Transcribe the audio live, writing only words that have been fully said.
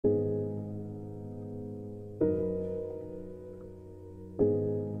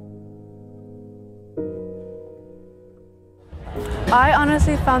I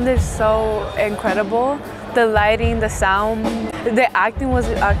honestly found it so incredible. The lighting, the sound, the acting was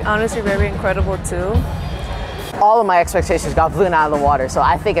honestly very incredible too. All of my expectations got blown out of the water, so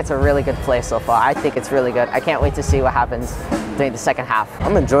I think it's a really good play so far. I think it's really good. I can't wait to see what happens during the second half.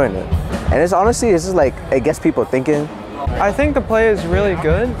 I'm enjoying it. And it's honestly, it's just like, it gets people thinking. I think the play is really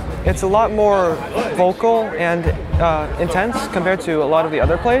good. It's a lot more vocal and intense compared to a lot of the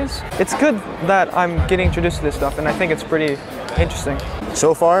other plays. It's good that I'm getting introduced to this stuff, and I think it's pretty interesting.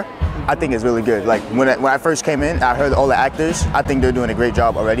 So far, I think it's really good. Like when I first came in, I heard all the actors. I think they're doing a great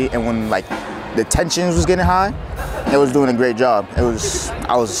job already. And when like the tensions was getting high, it was doing a great job. I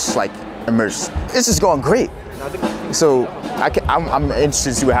was like immersed. It's just going great. So I'm interested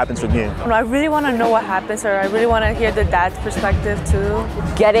to see what happens from here. I really want to know what happens, or I really want to hear the dad's perspective too.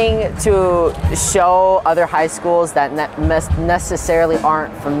 Getting to show other high schools that necessarily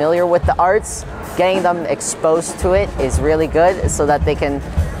aren't familiar with the arts, getting them exposed to it is really good so that they can,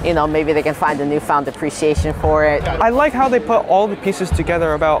 you know, maybe they can find a newfound appreciation for it. I like how they put all the pieces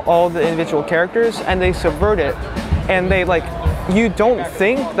together about all the individual characters and they subvert it. And they you don't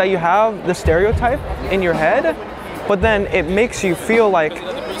think that you have the stereotype in your head, but then it makes you feel like,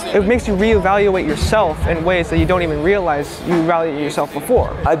 it makes you reevaluate yourself in ways that you don't even realize you evaluated yourself before.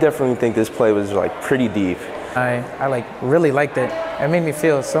 I definitely think this play was like pretty deep. I really liked it. It made me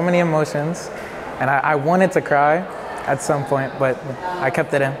feel so many emotions, and I wanted to cry at some point, but I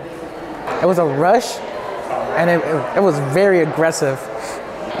kept it in. It was a rush, and it was very aggressive.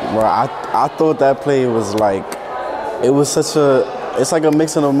 Bro, I thought that play was like, it was it's like a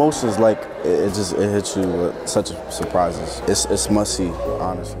mix of emotions. Like it hits you with such surprises. It's must see,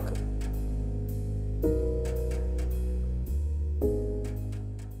 honestly.